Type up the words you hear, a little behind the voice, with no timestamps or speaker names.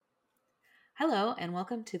Hello, and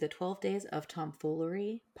welcome to the 12 Days of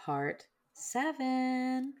Tomfoolery, Part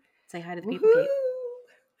 7. Say hi to the people, Kate.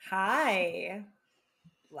 Woohoo! Hi.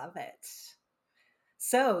 Love it.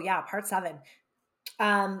 So, yeah, part 7.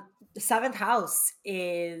 The seventh house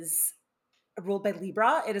is ruled by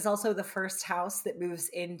Libra. It is also the first house that moves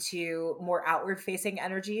into more outward facing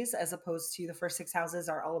energies, as opposed to the first 6 houses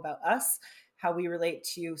are all about us, how we relate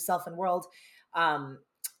to self and world. Um,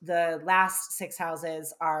 the last 6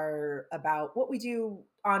 houses are about what we do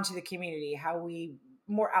onto the community, how we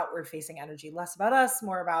more outward facing energy, less about us,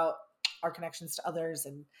 more about our connections to others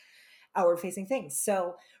and outward facing things.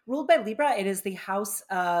 So, ruled by Libra, it is the house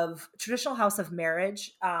of traditional house of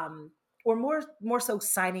marriage, or more so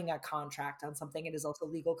signing a contract on something. It is also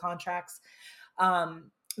legal contracts.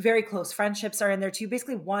 Very close friendships are in there too,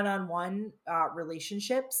 basically one-on-one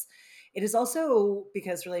relationships. It is also,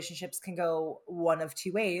 because relationships can go one of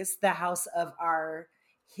two ways, the house of our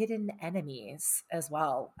hidden enemies as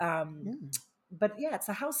well. But yeah, it's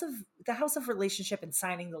the house of relationship and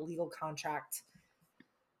signing the legal contract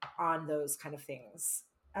on those kind of things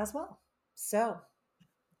as well. So,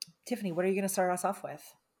 Tiffany, what are you going to start us off with?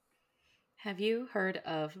 Have you heard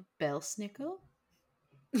of Belsnickel?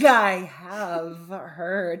 I have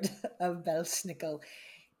heard of Belschnickel.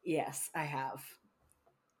 Yes, I have.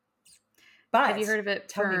 Have you But heard of it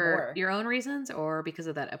tell me for more. your own reasons or because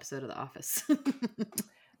of that episode of The Office?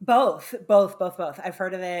 Both. I've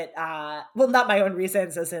heard of it. Well, not my own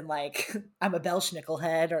reasons, as in like I'm a Belschnickel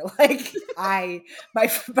head, or like my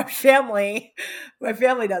family, my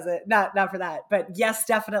family does it. Not for that, but yes,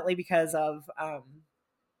 definitely because of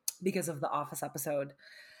the Office episode.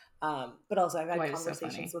 But also I've had Dwight is so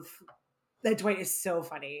conversations funny. with that. Dwight is so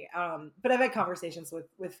funny. But I've had conversations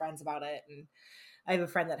with friends about it, and I have a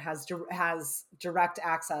friend that has direct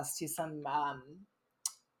access to some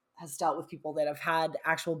has dealt with people that have had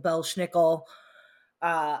actual Belschnickel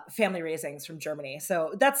family raisings from Germany.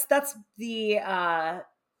 So that's the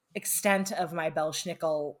extent of my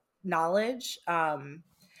Belschnickel knowledge.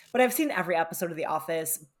 But I've seen every episode of The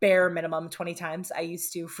Office, bare minimum 20 times. I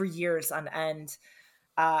used to, for years on end.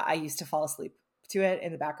 I used to fall asleep to it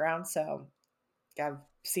in the background. So I've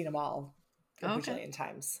seen them all a Oh, okay. bajillion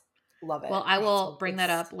times. Love Well, it. I Oh, will bring that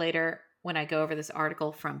it's up later when I go over this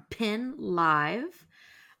article from Pin Live.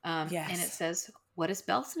 And it yes. says, what is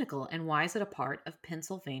Belsnickel and why is it a part of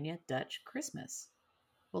Pennsylvania Dutch Christmas?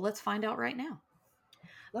 Well, let's find out right now.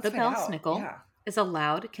 Let's The find out. Belsnickel Yeah. is a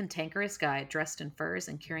loud, cantankerous guy dressed in furs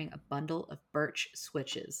and carrying a bundle of birch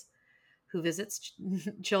switches who visits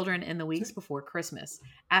children in the weeks before Christmas,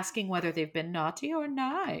 asking whether they've been naughty or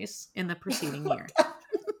nice in the preceding year.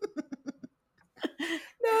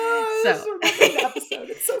 No, I So, just remembering the episode.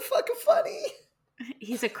 It's so fucking funny.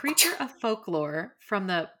 he's a creature of folklore from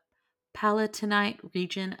the Palatinate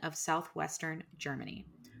region of southwestern Germany,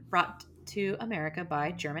 brought to America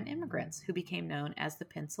by German immigrants who became known as the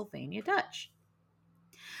Pennsylvania Dutch.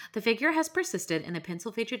 The figure has persisted in the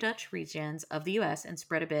Pennsylvania Dutch regions of the U.S. and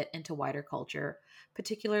spread a bit into wider culture,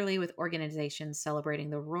 particularly with organizations celebrating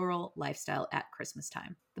the rural lifestyle at Christmas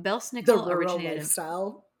time. The The Belsnickel rural originated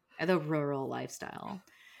lifestyle. in the rural lifestyle,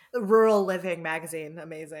 The Rural Living magazine.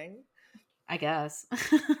 Amazing. I guess. It's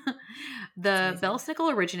The amazing.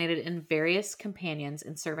 Belsnickel originated in various companions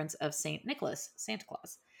and servants of Saint Nicholas, Santa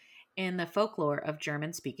Claus, in the folklore of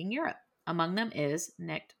German-speaking Europe. Among them is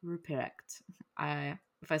Knecht Ruprecht.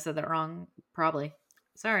 If I said that wrong, probably.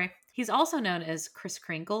 Sorry. He's also known as Kris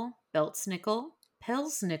Kringle, Beltsnickel,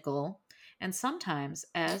 Pelsnickel, and sometimes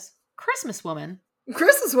as Christmas Woman.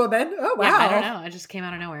 Christmas woman. Oh Yeah, I don't wow. know. I just came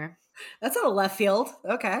out of nowhere. That's out of left field.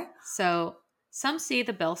 Okay. So some see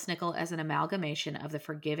the Belsnickel as an amalgamation of the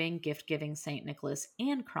forgiving, gift-giving Saint Nicholas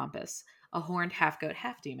and Krampus, a horned half-goat,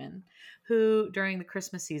 half-demon, who during the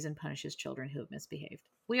Christmas season punishes children who have misbehaved.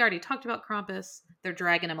 We already talked about Krampus. They're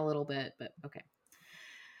dragging him a little bit, but okay.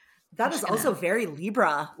 I'm That is just also gonna very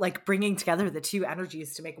Libra, like bringing together the two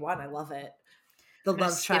energies to make one. I love it. The I'm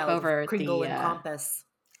gonna love skip child of over Kringle the and Krampus.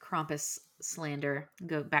 Krampus slander and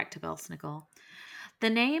go back to Belsnickel. The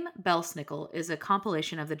name Belsnickel is a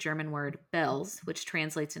compilation of the German word Bells, which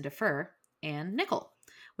translates into fur, and nickel,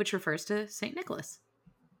 which refers to St. Nicholas.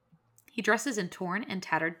 He dresses in torn and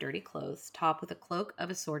tattered dirty clothes, topped with a cloak of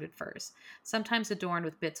assorted furs, sometimes adorned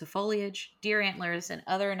with bits of foliage, deer antlers, and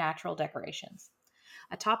other natural decorations.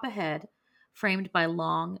 Atop a head, framed by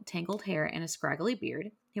long, tangled hair and a scraggly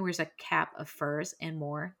beard, he wears a cap of furs and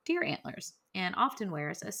more deer antlers, and often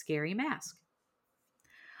wears a scary mask.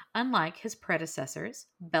 Unlike his predecessors,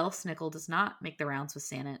 Belsnickel does not make the rounds with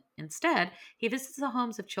Santa. Instead, he visits the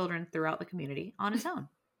homes of children throughout the community on his own.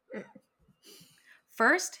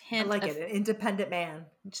 First I hint like of it. An independent man.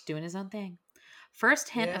 just doing his own thing. First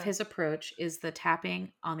hint of Yeah. his approach is the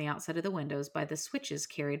tapping on the outside of the windows by the switches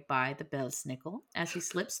carried by the Belsnickel as he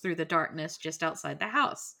slips through the darkness just outside the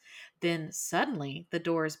house. Then suddenly the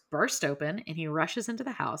doors burst open and he rushes into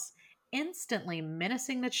the house, instantly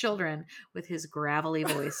menacing the children with his gravelly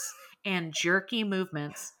voice and jerky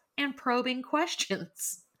movements and probing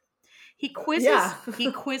questions. He Yeah. quizzes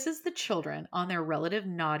he quizzes the children on their relative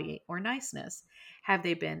naughty or niceness. Have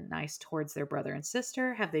they been nice towards their brother and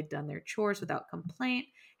sister? Have they done their chores without complaint?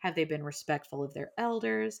 Have they been respectful of their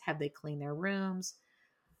elders? Have they cleaned their rooms?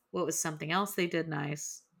 What was something else they did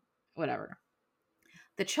nice? Whatever.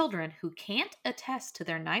 The children who can't attest to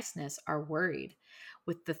their niceness are worried,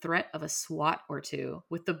 with the threat of a swat or two,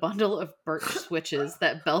 with the bundle of birch switches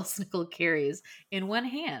that Belsnickel carries in one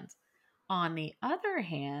hand. On the other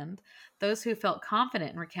hand, those who felt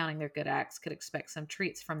confident in recounting their good acts could expect some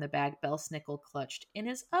treats from the bag Belsnickel clutched in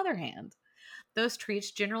his other hand. Those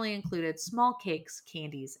treats generally included small cakes,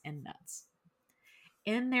 candies, and nuts.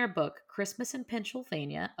 In their book, Christmas in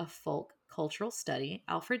Pennsylvania, a folk cultural study,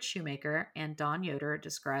 Alfred Shoemaker and Don Yoder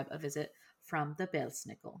describe a visit from the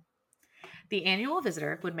Belsnickel. The annual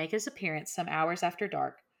visitor would make his appearance some hours after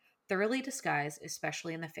dark, thoroughly disguised,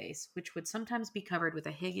 especially in the face, which would sometimes be covered with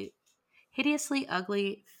a hideously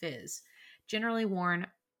ugly fizz, generally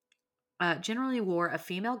generally wore a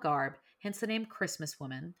female garb, hence the name Christmas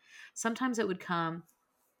woman. Sometimes it would come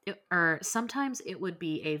or sometimes it would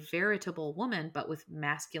be a veritable woman but with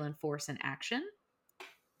masculine force and action.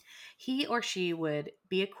 He or she would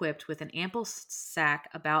be equipped with an ample sack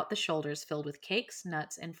about the shoulders filled with cakes,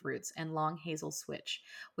 nuts, and fruits, and long hazel switch,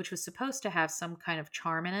 which was supposed to have some kind of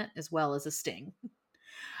charm in it as well as a sting.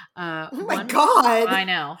 Oh my One, I God.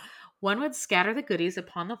 know. One would scatter the goodies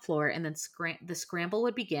upon the floor, and then the scramble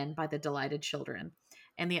would begin by the delighted children.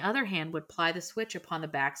 And the other hand would ply the switch upon the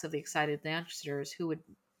backs of the excited youngsters, who would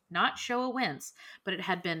not show a wince, but it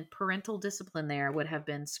had been parental discipline there would have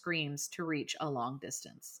been screams to reach a long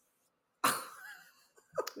distance.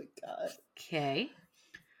 Oh my God. Okay.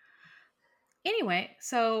 Anyway,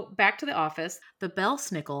 so back to the office. The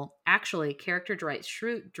Belsnickel, actually character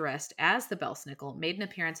Schrute dressed as the Belsnickel, made an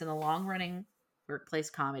appearance in the long-running workplace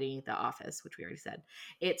comedy The Office, which we already said.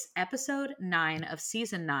 It's episode 9 of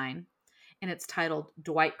season 9, and it's titled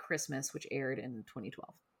Dwight Christmas, which aired in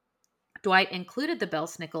 2012. Dwight included the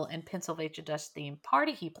Belsnickel in Pennsylvania Dutch themed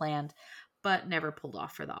party he planned, but never pulled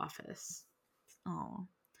off for The Office. Oh.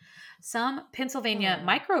 Some Pennsylvania Oh.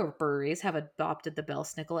 microbreweries have adopted the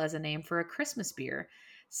Belsnickel as a name for a Christmas beer.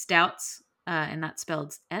 Stouts, and that's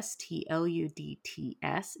spelled Studts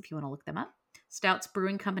if you want to look them up. Stouts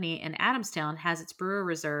Brewing Company in Adamstown has its brewer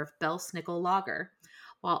reserve Belsnickel Lager,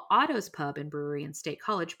 while Otto's Pub and Brewery in State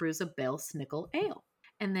College brews a Belsnickel Ale.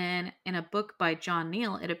 And then in a book by John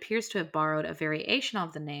Neal, it appears to have borrowed a variation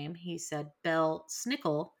of the name. He said Bell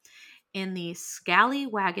Snickle in the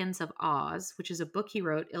Scallywagons of Oz, which is a book he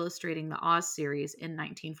wrote illustrating the Oz series in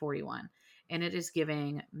 1941. And it is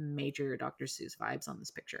giving major Dr. Seuss vibes on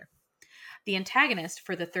this picture. The antagonist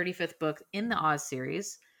for the 35th book in the Oz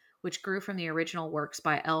series, which grew from the original works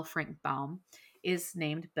by L. Frank Baum, is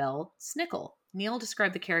named Bell Snickle. Neil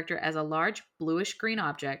described the character as a large bluish-green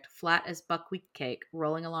object, flat as buckwheat cake,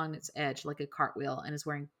 rolling along its edge like a cartwheel, and is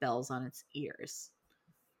wearing bells on its ears.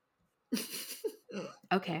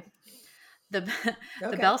 Okay. The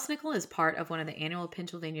Okay. Belsnickel is part of one of the annual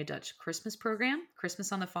Pennsylvania Dutch Christmas program,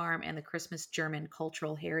 Christmas on the Farm, and the Christmas German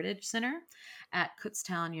Cultural Heritage Center at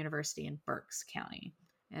Kutztown University in Berks County.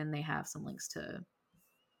 And they have some links to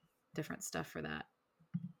different stuff for that.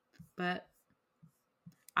 But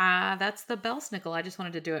that's the Belsnickel. I just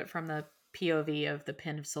wanted to do it from the POV of the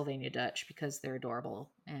Pennsylvania Dutch because they're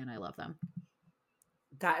adorable and I love them.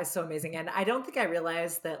 That is so amazing. And I don't think I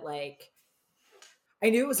realized that, like, I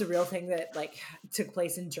knew it was a real thing that, like, took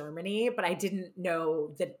place in Germany, but I didn't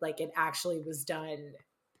know that, like, it actually was done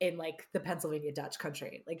in, like, the Pennsylvania Dutch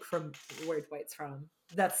country, like, from where Dwight's from.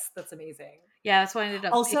 That's amazing. Yeah, that's why I ended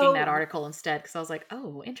up picking that Also, article instead because I was like,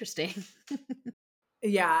 oh, interesting.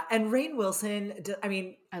 yeah, and Rainn Wilson, I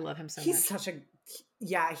mean, I love him so he's much. such a,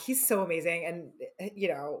 yeah, he's so amazing. And, you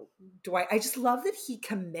know, Dwight, I just love that he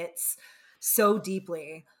commits so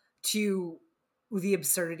deeply to the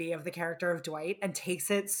absurdity of the character of Dwight and takes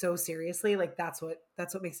it so seriously. Like that's what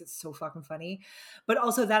makes it so fucking funny. But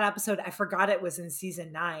also that episode, I forgot it was in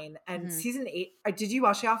season 9 and Mm-hmm. season 8. Did you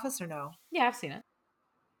watch The Office or no? Yeah, I've seen it.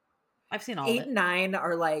 I've seen all of 8 it. and 9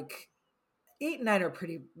 are like 8 and 9 are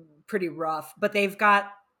pretty rough, but they've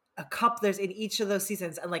got a couple there's in each of those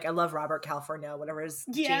seasons. And like I love Robert California, whatever is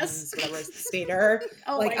Yes. James, whatever is the Spader.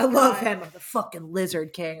 Oh Like my I love God. him. I'm the fucking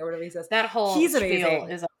lizard king or whatever he says. That whole He's spiel amazing.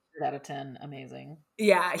 is out of 10. Amazing.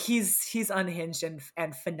 Yeah, he's unhinged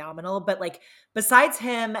and phenomenal. But like besides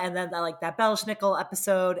him, and then that Belschnickel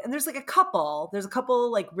episode, and there's a couple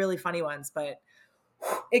like really funny ones, but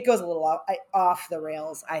it goes a little off the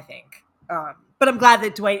rails, I think. But I'm glad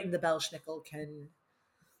that Dwight and the Belschnickel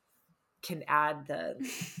can add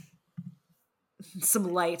some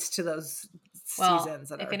light to those Well, seasons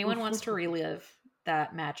that if are. anyone wants to relive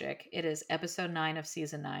that magic, it is episode 9 of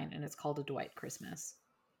season 9, and it's called A Dwight Christmas.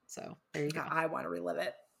 So there you go. I want to relive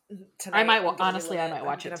it tonight. I might Honestly, I might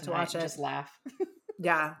watch I'm it gonna have to tonight watch and it. just laugh.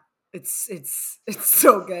 Yeah, it's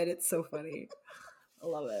so good. It's so funny. I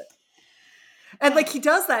love it. And like he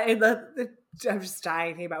does that in I'm just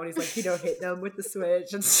dying thinking about when he's like, hit them with the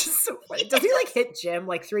switch. It's just so funny. Does he like hit Jim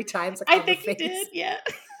like 3 times I on the think he face? did, yeah.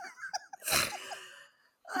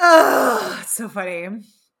 Oh, it's so funny.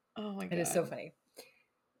 Oh my God. It is so funny.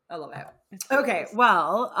 I love it. It's Okay, hilarious.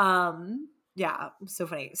 well, yeah, so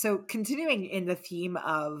funny. So continuing in the theme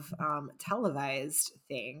of televised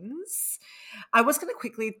things, I was going to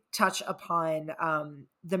quickly touch upon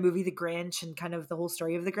the movie The Grinch and kind of the whole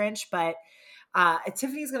story of The Grinch, but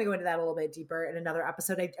Tiffany's going to go into that a little bit deeper in another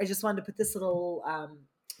episode. I just wanted to put this little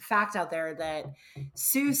fact out there that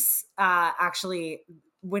Seuss actually,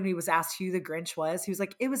 when he was asked who the Grinch was, he was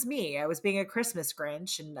like, it was me. I was being a Christmas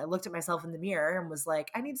Grinch. And I looked at myself in the mirror and was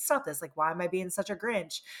like, I need to stop this. Like, why am I being such a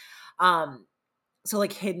Grinch? So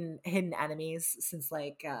like hidden enemies, since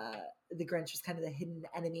like the Grinch was kind of the hidden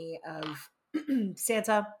enemy of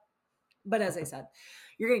Santa. But as I said,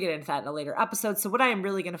 you're going to get into that in a later episode. So what I am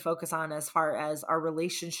really going to focus on as far as our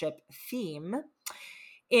relationship theme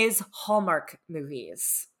is Hallmark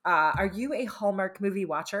movies. Are you a Hallmark movie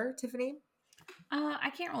watcher, Tiffany?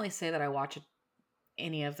 I can't really say that I watch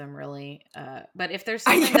any of them really. But if there's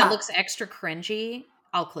something that looks extra cringy,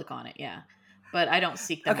 I'll click on it. Yeah. But I don't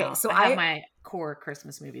seek them out. So I have my core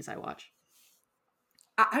Christmas movies I watch.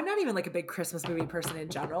 I'm not even like a big Christmas movie person in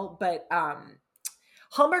general, but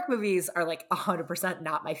Hallmark movies are like 100%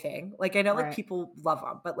 not my thing. Like I know like people love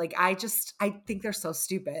them, but like I think they're so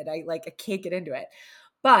stupid. I can't get into it.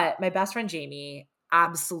 But my best friend Jamie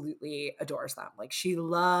absolutely adores them. Like she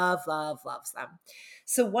loves them.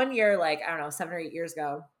 So one year, like, I don't know, 7 or 8 years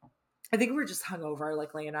ago, I think we were just hungover,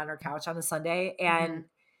 like laying on our couch on a Sunday and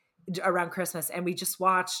around Christmas, and we just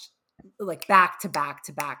watched like back to back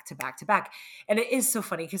to back to back to back. And it is so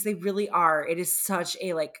funny because they really are. It is such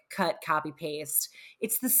a like cut, copy, paste.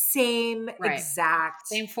 It's the same exact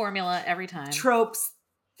same formula every time. Tropes,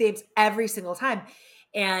 themes every single time.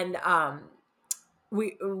 And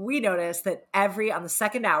we noticed that on the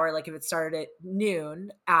second hour, like if it started at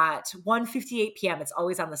noon, at 1:58 p.m., it's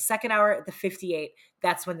always on the second hour at the 58.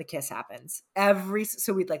 That's when the kiss happens.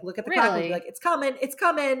 So we'd like look at the clock and be like, it's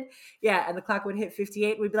coming. Yeah. And the clock would hit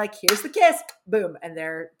 58. We'd be like, here's the kiss. Boom. And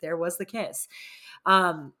there was the kiss.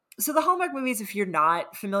 So the Hallmark movies, if you're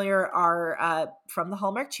not familiar, are from the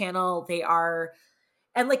Hallmark Channel. They are,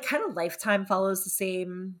 and like kind of Lifetime follows the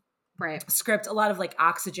same script, a lot of like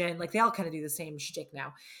Oxygen, like they all kind of do the same shtick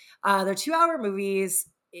now. They're 2-hour movies.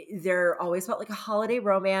 They're always about like a holiday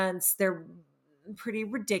romance. They're pretty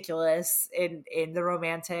ridiculous in the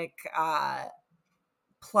romantic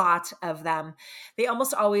plot of them. They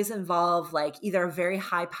almost always involve like either a very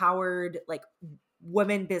high powered like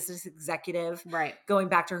woman business executive going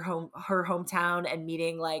back to her hometown and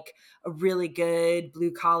meeting like a really good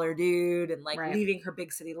blue collar dude and like leaving her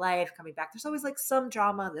big city life, coming back. There's always like some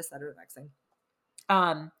drama, this, that, or the next thing.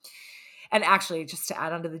 And actually, just to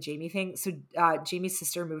add on to the Jamie thing, so Jamie's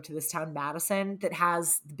sister moved to this town, Madison, that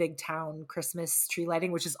has the big town Christmas tree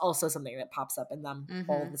lighting, which is also something that pops up in them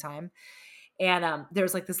all the time. And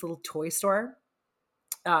there's like this little toy store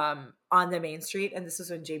on the main street. And this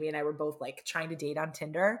was when Jamie and I were both like trying to date on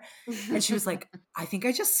Tinder. And she was like, I think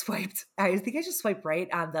I just swiped right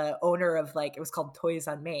on the owner of like, it was called Toys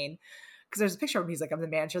on Main. Because there's a picture of him. He's like, I'm the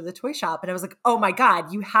manager of the toy shop. And I was like, oh my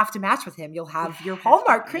God, you have to match with him. You'll have your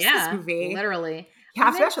Hallmark Christmas movie. Literally. You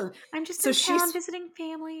have to match with him. I'm just in town visiting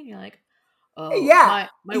family. And you're like, oh, yeah,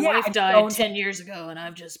 my wife died 10 years ago and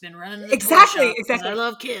I've just been running the toy shop because I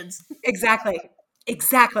love kids. Exactly.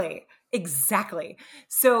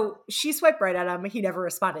 So she swiped right at him. He never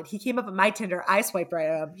responded. He came up on my Tinder. I swiped right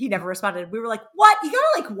at him. He never responded. We were like, what? You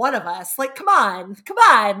gotta like one of us. Like, come on.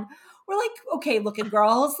 We're like, okay, looking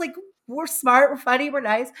girls. Like, we're smart. We're funny. We're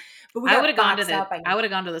nice. But I would have gone to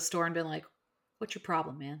the store and been like, what's your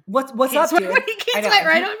problem, man? What's up, dude? You can't swipe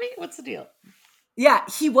right on me? What's the deal? Yeah,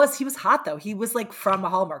 he was hot though. He was like from a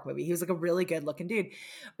Hallmark movie. He was like a really good looking dude.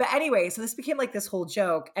 But anyway, so this became like this whole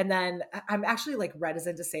joke. And then I'm actually like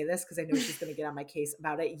reticent to say this because I know she's going to get on my case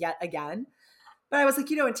about it yet again. But I was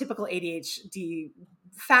like, in typical ADHD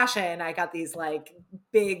fashion, I got these like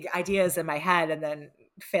big ideas in my head and then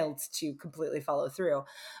failed to completely follow through.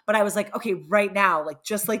 But I was like, okay, right now, like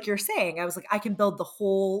just like you're saying, I was like, I can build the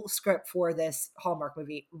whole script for this Hallmark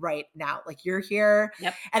movie right now. Like you're here.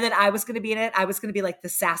 Yep. And then I was going to be in it. I was going to be like the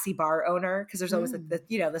sassy bar owner because there's always like Mm. the,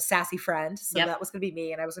 you know, the sassy friend. So Yep. that was going to be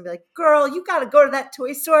me. And I was going to be like, girl, you got to go to that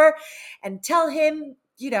toy store and tell him,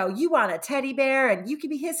 you know, you want a teddy bear and you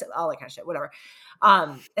can be his, all that kind of shit, whatever.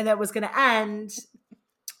 And that was going to end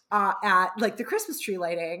at like the Christmas tree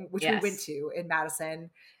lighting, which we went Yes. to in Madison.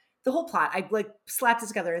 The whole plot, I like slapped it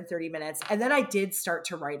together in 30 minutes. And then I did start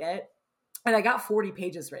to write it. And I got 40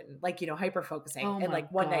 pages written, like, you know, hyper focusing Oh in my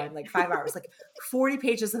like one night God. in like 5 hours, like 40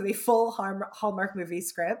 pages of a full Hallmark movie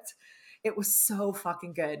script. It was so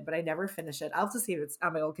fucking good, but I never finished it. I'll have to see if it's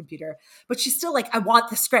on my old computer. But she's still like, I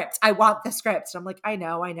want the script. I want the script. And I'm like, I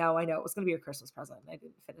know. It was going to be a Christmas present. And I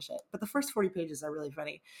didn't finish it. But the first 40 pages are really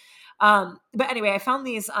funny. But anyway, I found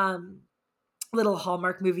these little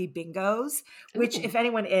Hallmark movie bingos, which Ooh. if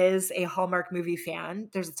anyone is a Hallmark movie fan,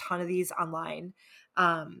 there's a ton of these online.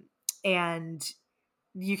 And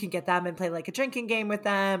you can get them and play like a drinking game with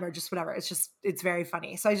them or just whatever. It's very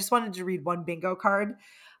funny. So I just wanted to read one bingo card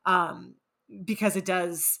um, because it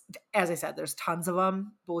does, as I said, there's tons of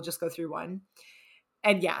them, but we'll just go through one.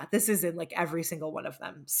 And yeah, this is in like every single one of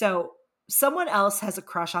them. So someone else has a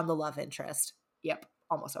crush on the love interest. Yep.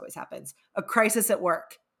 Almost always happens. A crisis at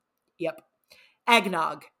work. Yep.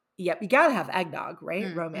 Eggnog. Yep. You got to have eggnog,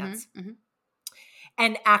 right? Romance. Mm-hmm.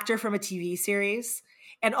 An actor from a TV series.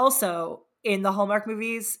 And also in the Hallmark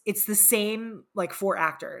movies, it's the same like 4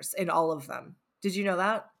 actors in all of them. Did you know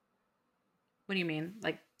that? What do you mean?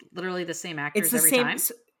 Like literally the same It's actors the every same. time?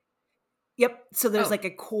 Yep. So there's Oh. like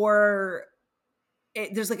a core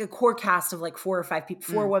there's like a core cast of like 4 or 5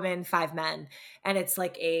 people, 4 women, 5 men, and it's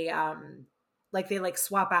like they like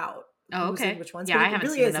swap out Oh, who's in okay. which ones, Yeah, but I it haven't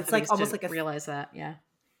really seen is. enough It's of like these almost to like a realize that. Yeah.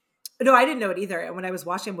 no, I didn't know it either. And when I was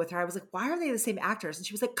watching with her, I was like, why are they the same actors? And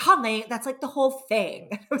she was like, Conley, that's like the whole thing.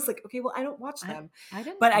 And I was like, okay, well, I don't watch I them, I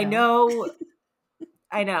didn't but know.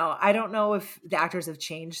 I know. I don't know if the actors have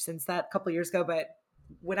changed since that a couple years ago, but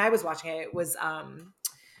when I was watching it, it was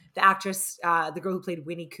the actress, the girl who played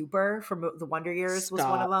Winnie Cooper from the Wonder Years was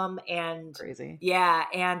one Stop. of them. And Crazy. yeah,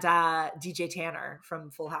 and DJ Tanner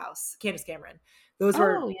from Full House, Candace Cameron. Those Oh,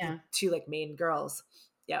 were the yeah. 2 like main girls.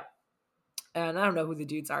 Yeah. And I don't know who the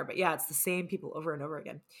dudes are, but yeah, it's the same people over and over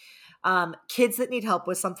again. Kids that need help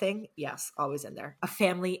with something, yes, always in there. A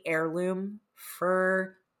family heirloom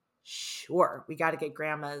for sure. We got to get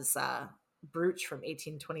grandma's brooch from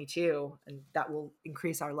 1822, and that will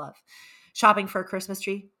increase our love. Shopping for a Christmas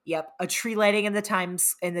tree, yep. A tree lighting in the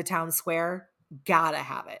town square, gotta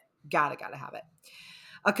have it. Gotta have it.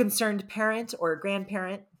 A concerned parent or a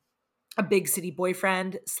grandparent, a big city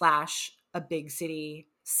boyfriend slash a big city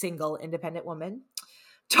single independent woman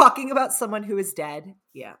talking about someone who is dead.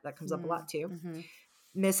 Yeah, that comes up a lot too. Mm-hmm.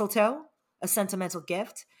 Mistletoe, a sentimental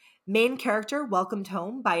gift. Main character welcomed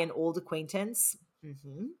home by an old acquaintance.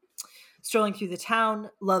 Mm-hmm. Strolling through the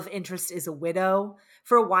town, love interest is a widow.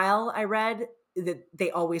 For a while, I read that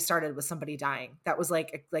they always started with somebody dying. That was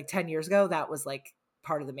like 10 years ago. That was like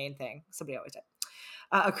part of the main thing. Somebody always died.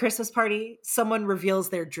 A Christmas party, someone reveals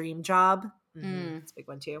their dream job. Mm-hmm. Mm. That's a big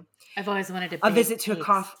one too. I've always wanted to A bake visit to a cakes.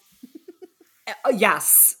 coffee.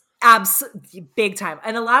 Yes, absolutely, big time.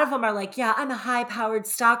 And a lot of them are like, yeah, I'm a high powered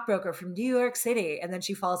stockbroker from New York City. And then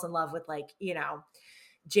she falls in love with like, you know,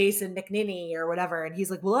 Jason McNinney or whatever. And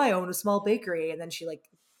he's like, well, I own a small bakery. And then she like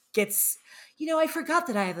gets, you know, I forgot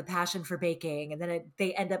that I have a passion for baking. And then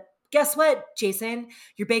they end up, guess what, Jason,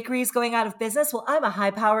 your bakery is going out of business. Well, I'm a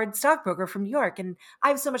high powered stockbroker from New York and I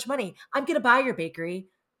have so much money. I'm going to buy your bakery,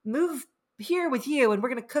 move here with you, and we're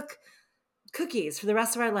going to cook cookies for the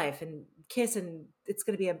rest of our life and kiss, and it's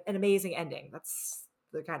going to be an amazing ending. That's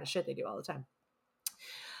the kind of shit they do all the time.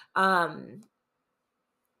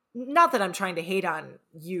 Not that I'm trying to hate on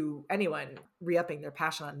anyone re-upping their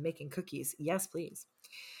passion on making cookies. Yes, please.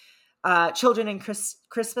 Children in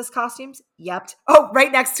Christmas costumes. Yep. Oh,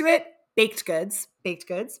 right next to it, baked goods. Baked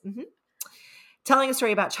goods. Mm-hmm. Telling a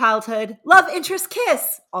story about childhood. Love interest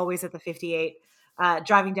kiss. Always at the 58.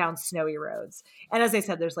 Driving down snowy roads. And as I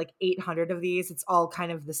said, there's like 800 of these. It's all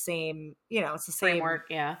kind of the same, you know, it's the Framework,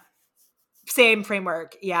 yeah. same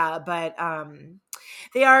framework. Yeah. But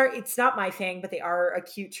it's not my thing, but they are a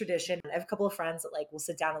cute tradition. I have a couple of friends that like will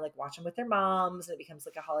sit down and like watch them with their moms, and it becomes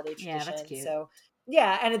like a holiday Yeah, that's tradition. cute. So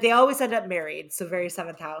yeah, and they always end up married. So very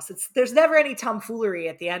seventh house. There's never any tomfoolery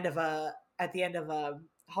at the end of a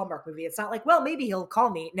Hallmark movie. It's not like, well, maybe he'll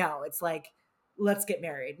call me. No, it's like, let's get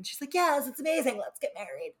married. And she's like, yes, it's amazing. Let's get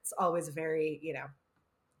married. It's always very, you know.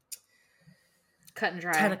 Cut and 10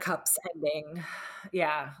 dry. of Cups ending.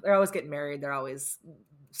 Yeah, they're always getting married. They're always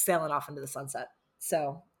sailing off into the sunset.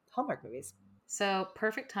 So, Hallmark movies. So,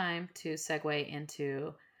 perfect time to segue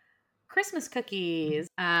into Christmas cookies.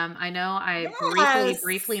 I know I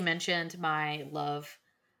briefly Yes. mentioned my love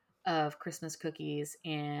of Christmas cookies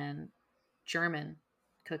and German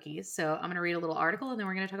cookies. So, I'm going to read a little article and then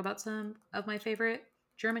we're going to talk about some of my favorite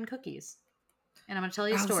German cookies. And I'm going to tell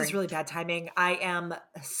you a Oh, this is story. really bad timing. I am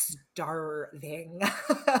starving.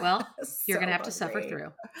 Well, you're going to So have to suffer hungry.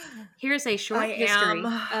 through. Here's a I short history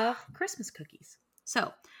am. of Christmas cookies.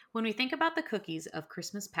 So, when we think about the cookies of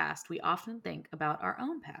Christmas past, we often think about our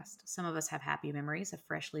own past. Some of us have happy memories of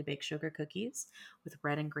freshly baked sugar cookies with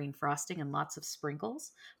red and green frosting and lots of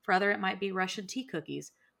sprinkles. For other, it might be Russian tea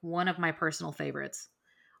cookies, one of my personal favorites,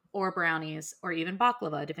 or brownies, or even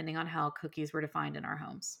baklava, depending on how cookies were defined in our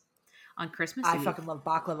homes. On Christmas I Eve, fucking love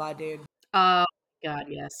baklava, dude. oh God,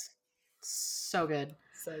 yes, so good.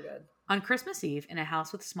 So good. On Christmas Eve, in a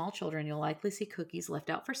house with small children, you'll likely see cookies left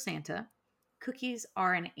out for Santa. Cookies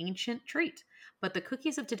are an ancient treat, but the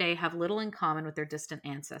cookies of today have little in common with their distant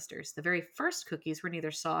ancestors. The very first cookies were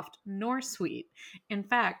neither soft nor sweet. In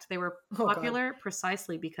fact, they were Oh god. popular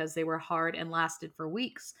precisely because they were hard and lasted for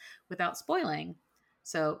weeks without spoiling.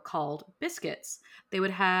 So, called biscuits. They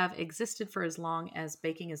would have existed for as long as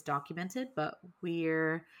baking is documented, but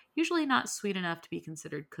we're usually not sweet enough to be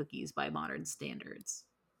considered cookies by modern standards.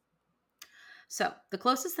 So, the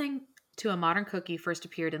closest thing to a modern cookie first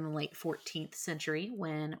appeared in the late 14th century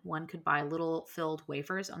when one could buy little filled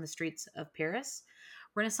wafers on the streets of Paris.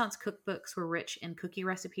 Renaissance cookbooks were rich in cookie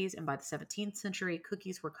recipes, and by the 17th century,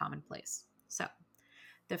 cookies were commonplace. So,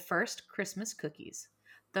 the first Christmas cookies.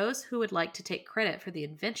 Those who would like to take credit for the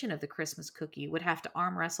invention of the Christmas cookie would have to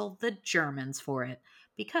arm wrestle the Germans for it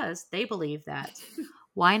because they believe that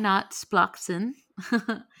why not Splaxen,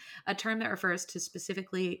 a term that refers to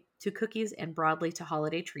specifically to cookies and broadly to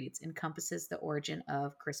holiday treats, encompasses the origin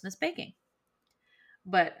of Christmas baking.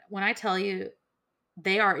 But when I tell you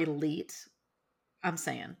they are elite, I'm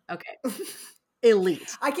saying, okay,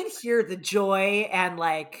 elite. I can hear the joy and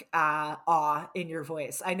like awe in your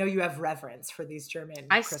voice. I know you have reverence for these German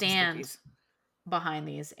I Christmas stand cookies. behind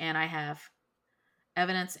these and I have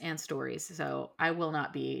evidence and stories. So I will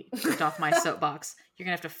not be kicked off my soapbox. You're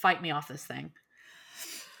going to have to fight me off this thing.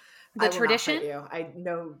 The I will not fight tradition, you. I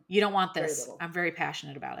know you don't want very this. little. I'm very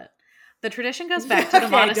passionate about it. The tradition goes back to the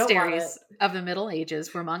Okay, I don't want it. monasteries of the Middle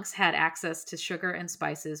Ages where monks had access to sugar and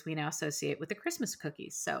spices we now associate with the Christmas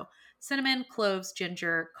cookies. So cinnamon, cloves,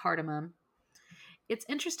 ginger, cardamom. It's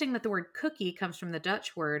interesting that the word cookie comes from the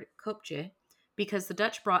Dutch word koopje because the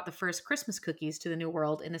Dutch brought the first Christmas cookies to the New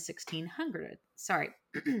World in the 1600s. Sorry,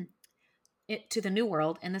 to the New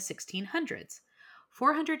World in the 1600s.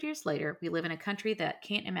 400 years later, we live in a country that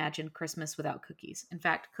can't imagine Christmas without cookies. In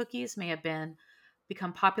fact, cookies may have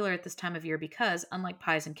become popular at this time of year because, unlike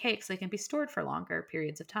pies and cakes, they can be stored for longer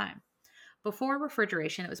periods of time. Before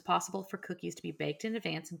refrigeration, it was possible for cookies to be baked in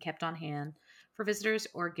advance and kept on hand for visitors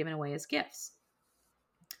or given away as gifts.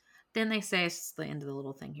 Then they say, it's the end of the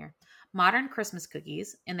little thing here. Modern Christmas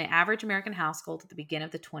cookies. In the average American household at the beginning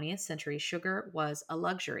of the 20th century, sugar was a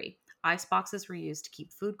luxury. Ice boxes were used to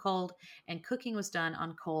keep food cold, and cooking was done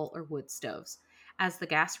on coal or wood stoves. As the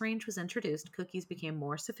gas range was introduced, cookies became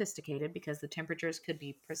more sophisticated because the temperatures could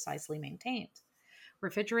be precisely maintained.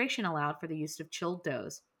 Refrigeration allowed for the use of chilled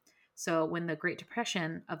doughs. So, when the Great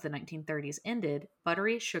Depression of the 1930s ended,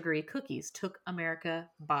 buttery, sugary cookies took America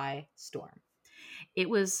by storm. It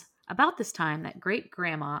was about this time that great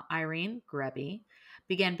grandma Irene Greby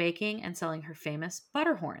began baking and selling her famous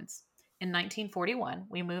butterhorns. In 1941,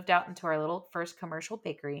 we moved out into our little first commercial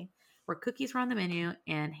bakery where cookies were on the menu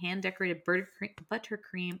and hand decorated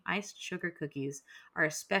buttercream iced sugar cookies are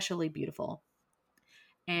especially beautiful.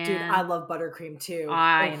 Dude, I And love buttercream too.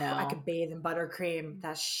 I Oh, I know could bathe in buttercream.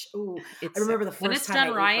 Ooh, I it's remember the when first it's time I done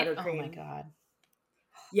ate right. Oh my buttercream. God.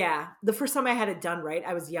 Yeah, the first time I had it done right,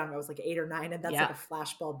 I was young. I was like 8 or 9, and that's like Yeah. a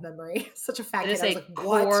flashbulb memory. Such a fat It kid. is I was a like,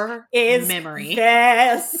 "What core is memory.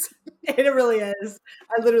 this?" And it really is.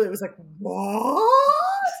 I literally was like, "What?"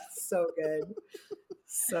 So good,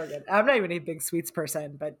 so good. I'm not even a big sweets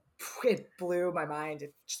person, but it blew my mind.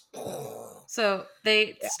 It just, So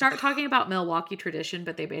they yeah, start talking about Milwaukee tradition,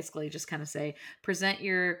 but they basically just kind of say, present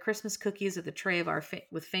your Christmas cookies with a tray of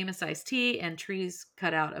with famous iced tea and trees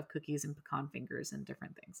cut out of cookies and pecan fingers and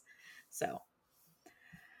different things. So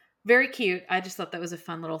very cute. I just thought that was a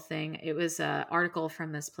fun little thing. It was an article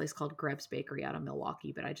from this place called Greb's Bakery out of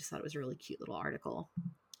Milwaukee, but I just thought it was a really cute little article.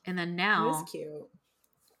 And then it is now cute.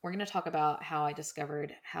 we're going to talk about how I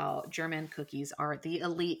discovered how German cookies are the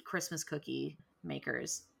elite Christmas cookie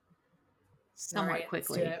makers. All somewhat right, let's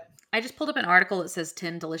do quickly. it. I just pulled up an article that says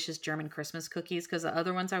 10 delicious German Christmas cookies because the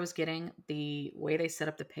other ones I was getting, the way they set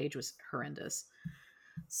up the page was horrendous.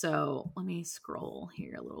 So let me scroll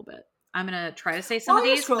here a little bit. I'm going to try to say some of While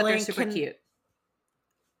you're these, but they're scrolling, super can cute.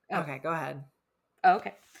 Oh, okay, go ahead.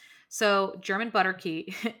 okay. So German butter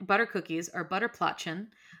cookies are Butterplatschen.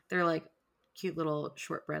 They're like cute little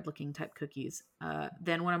shortbread looking type cookies.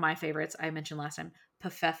 Then one of my favorites I mentioned last time,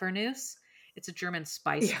 Pfeffernuss. It's a German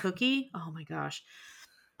spice Yeah. cookie. Oh my gosh.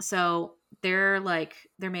 So they're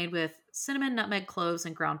made with cinnamon, nutmeg, cloves,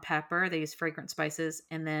 and ground pepper. They use fragrant spices,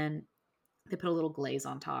 and then they put a little glaze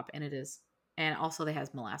on top, and also they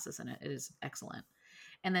has molasses in it. It is excellent.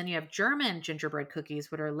 And then you have German gingerbread cookies,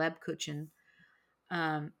 which are Lebkuchen.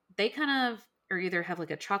 They kind of or either have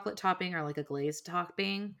like a chocolate topping or like a glazed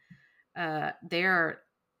topping. They are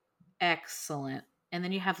excellent. And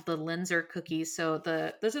then you have the Linzer cookies. So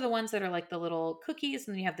those are the ones that are like the little cookies,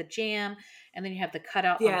 and then you have the jam, and then you have the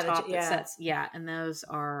cutout on Yeah, top that yeah. sets. Yeah, and those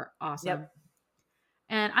are awesome. Yep.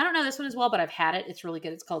 And I don't know this one as well, but I've had it. It's really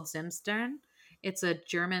good. It's called Zimstern. It's a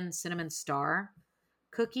German cinnamon star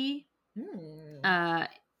cookie. Hmm. Uh,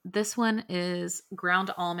 this one is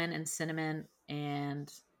ground almond and cinnamon,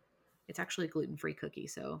 and it's actually a gluten-free cookie.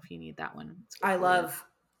 So if you need that one, it's good I for you. love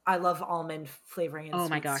I love almond flavoring and Oh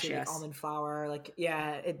my sweets gosh, too, like yes. almond flour. Like,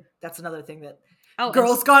 yeah, that's another thing that Oh, and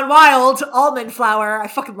girls gone wild. Almond flour, I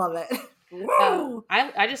fucking love it. Woo!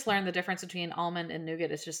 I just learned the difference between almond and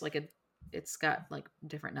nougat. It's just like it's got like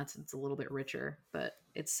different nuts. And it's a little bit richer, but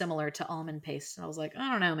it's similar to almond paste. And I was like, I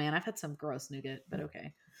don't know, man. I've had some gross nougat, but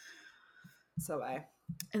okay. So I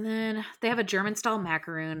And then they have a German style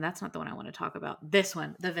macaroon. That's not the one I want to talk about. This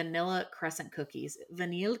one, the vanilla crescent cookies,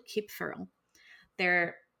 vanille Kipferl.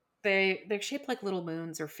 They're they're shaped like little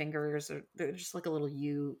moons or fingers, or they're just like a little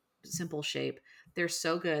U, simple shape. They're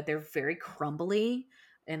so good. They're very crumbly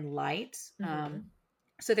and light. mm-hmm.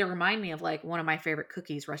 So they remind me of like one of my favorite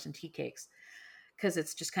cookies, Russian tea cakes, because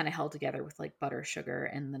it's just kind of held together with like butter, sugar,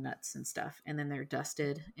 and the nuts and stuff. And then they're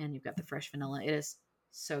dusted, and you've got the fresh vanilla. It is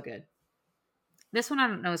so good. This one I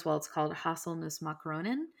don't know as well. It's called Haselnuss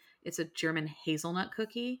It's a German hazelnut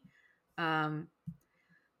cookie. Um,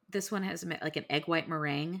 this one has like an egg white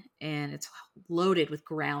meringue, and it's loaded with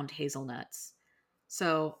ground hazelnuts.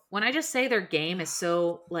 So when I just say their game is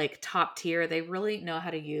so like top tier, they really know how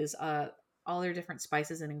to use all their different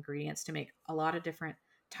spices and ingredients to make a lot of different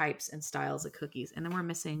types and styles of cookies. And then we're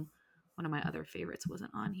missing one of my other favorites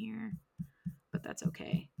wasn't on here, but that's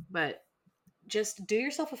okay. But just do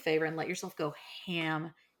yourself a favor and let yourself go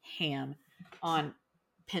ham on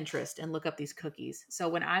Pinterest and look up these cookies. So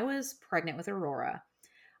when I was pregnant with Aurora,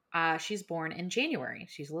 she's born in January.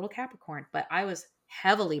 She's a little Capricorn, but I was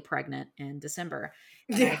heavily pregnant in December.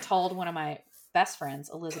 And I Yeah, told one of my best friends,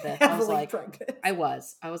 Elizabeth, heavily pregnant. I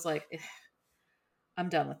was like, I'm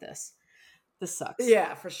done with this. This sucks.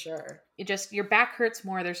 Yeah, for sure. It just, your back hurts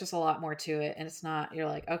more. There's just a lot more to it. And it's not, you're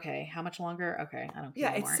like, okay, how much longer? Okay, I don't care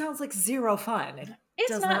Yeah, it anymore. sounds like zero fun. It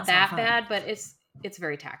It's does not not sound that fun. bad, but it's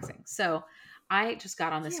very taxing. So I just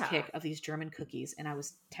got on this Yeah. kick of these German cookies, and I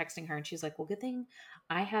was texting her, and she's like, well, good thing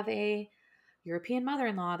I have a European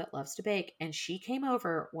mother-in-law that loves to bake. And she came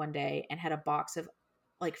over one day and had a box of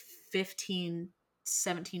like 15,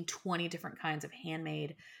 17, 20 different kinds of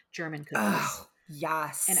handmade German cookies. Oh, And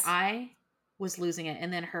yes. I was losing it.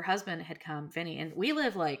 And then her husband had come, Vinny, and we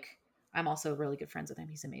live like, I'm also really good friends with him.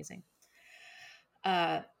 He's amazing.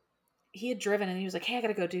 Uh, he had driven and he was like, hey, I got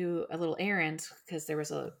to go do a little errand because there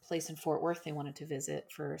was a place in Fort Worth they wanted to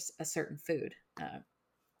visit for a certain food. And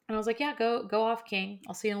I was like, yeah, go off, King.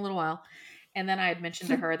 I'll see you in a little while. And then I had mentioned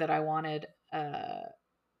to her that I wanted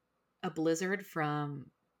a blizzard from,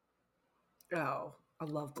 Oh, I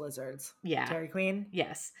love blizzards. yeah, Dairy Queen?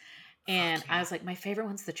 yes. And Fuck I yeah. was like, my favorite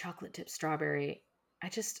one's the chocolate dip strawberry.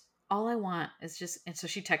 All I want is just, and so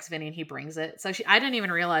she texts Vinny and he brings it. So I didn't even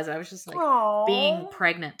realize it. I was just like being Oh.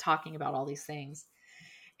 pregnant, talking about all these things.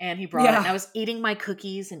 And he brought it, and Yeah. I was eating my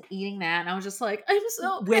cookies and eating that. And I was just like, I'm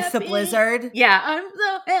so With the happy. blizzard? Yeah, I'm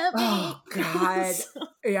so Oh, happy. God.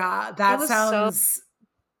 Yeah, It that was so sounds.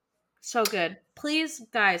 so good. Please,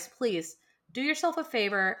 guys, please do yourself a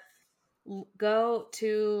favor. Go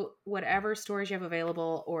to whatever stores you have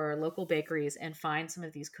available or local bakeries and find some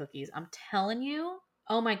of these cookies. I'm telling you,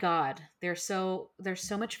 oh my god, there's so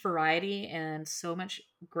much variety and so much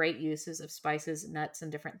great uses of spices, nuts,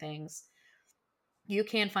 and different things. You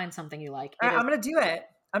can find something you like. It is I'm going to do it.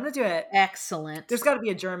 I'm going to do it. There's excellent. got to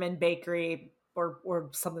be a German bakery or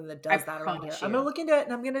something that I does that around here. promise I'm going to you. look into it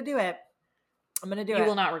and I'm going to do it. I'm going to do You it.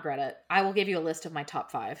 will not regret it. I will give you a list of my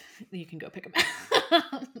top 5. You can go pick them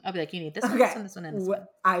out. I'll be like, you need this one, this Okay. one, this one, and this one.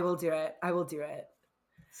 I will do it. I will do it.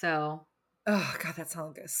 So Oh God, that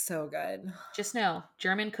sounds good. So good. Just know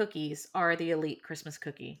German cookies are the elite Christmas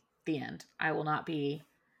cookie. The end. I will not be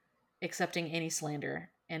accepting any slander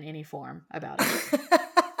in any form about it.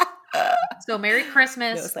 So Merry No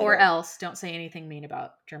Christmas or slander. else don't say anything mean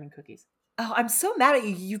about German cookies. Oh, I'm so mad at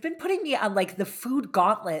you. You've been putting me on like the food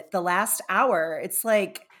gauntlet the last hour. It's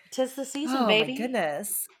like, 'Tis the season, oh my baby.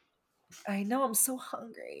 goodness. I know I'm so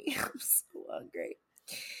hungry. I'm so hungry.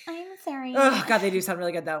 I'm sorry. Oh God, they do sound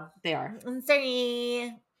really good though. They are. I'm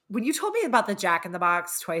sorry. When you told me about the Jack in the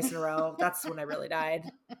Box twice in a row, that's when I really died.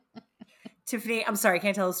 Tiffany, I'm sorry, can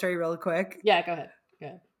I tell the story real quick? Yeah, go ahead. Go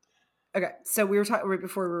ahead. Okay, so we were talking right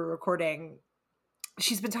before we were recording.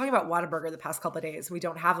 She's been talking about Whataburger the past couple of days. We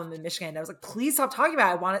don't have them in Michigan. I was like, please stop talking about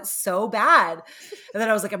it. I want it so bad. And then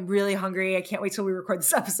I was like, I'm really hungry. I can't wait till we record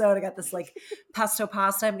this episode. I got this like pesto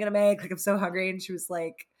pasta I'm gonna make. Like I'm so hungry. And she was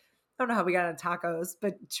like, I don't know how we got on tacos,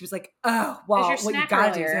 but she was like, oh As your well, what you snack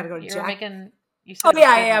gotta do is you gotta earlier, go to you were Jack. making. You Oh said it was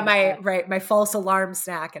yeah, good. And yeah, I was my like, right, my false alarm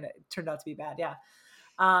snack, and it turned out to be bad. Yeah.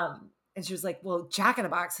 And she was like, well, Jack in the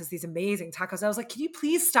Box has these amazing tacos. I was like, can you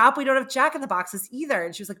please stop? We don't have Jack in the Boxes either.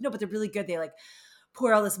 And she was like, no, but they're really good. They like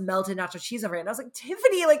pour all this melted nacho cheese over it. And I was like,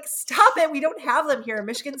 Tiffany, like, stop it. We don't have them here.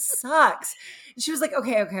 Michigan sucks. And she was like,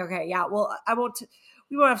 okay. Yeah, well,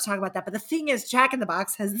 we won't have to talk about that. But the thing is, Jack in the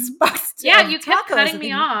Box has this box yeah, of you kept tacos cutting that me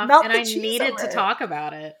they off, melt and the I cheese needed to over it. talk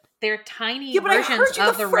about it. They're tiny Yeah, but I versions heard you the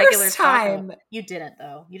of the regular first taco. time. You didn't,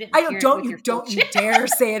 though. You didn't I hear it don't with you your full don't you chest. dare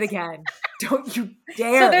say it again. Don't you So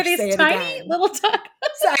dare they're these say it tiny again. little tacos.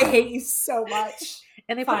 So I hate you so much.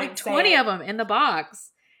 And they put like Fine, 20 say of them in the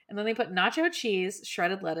box. And then they put nacho cheese,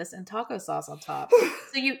 shredded lettuce, and taco sauce on top. it.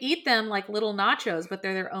 So you eat them like little nachos, but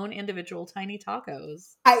they're their own individual tiny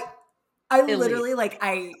tacos. I Elite. literally like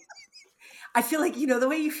I feel like, you know, the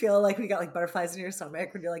way you feel like when you got like butterflies in your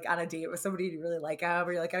stomach when you're like on a date with somebody and you really like them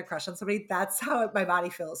or you're like got a crush on somebody. That's how my body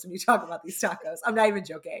feels when you talk about these tacos. I'm not even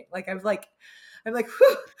joking. Like I'm like,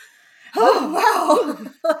 whew, oh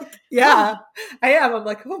wow. Like, yeah, I am. I'm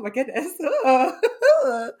like, oh my goodness.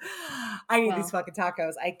 I need these Well, fucking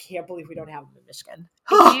tacos. I can't believe we don't have them in Michigan.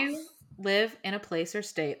 if you live in a place or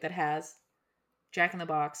state that has Jack in the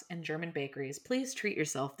Box and German bakeries, please treat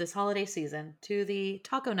yourself this holiday season to the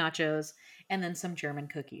taco nachos and then some German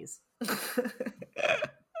cookies.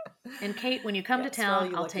 And Kate, when you come to Yes, for all town,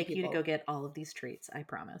 you I'll lucky take you to people. go get all of these treats. I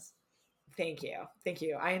promise. Thank you. Thank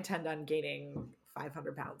you. I intend on gaining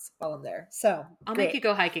 500 pounds while I'm there. So I'll make great. you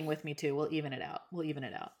go hiking with me too. We'll even it out. We'll even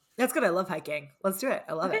it out. That's good. I love hiking. Let's do it.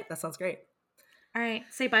 I love Okay. it. That sounds great. All right.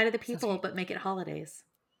 Say bye to the Sounds people, great. but make it holidays.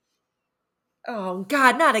 Oh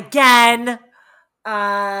God, not again.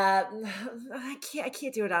 I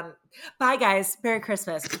can't do it on. Bye guys. Merry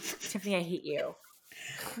Christmas. Tiffany, I hate you.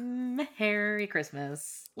 Merry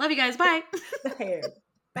Christmas. Love you guys. Bye.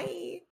 Bye.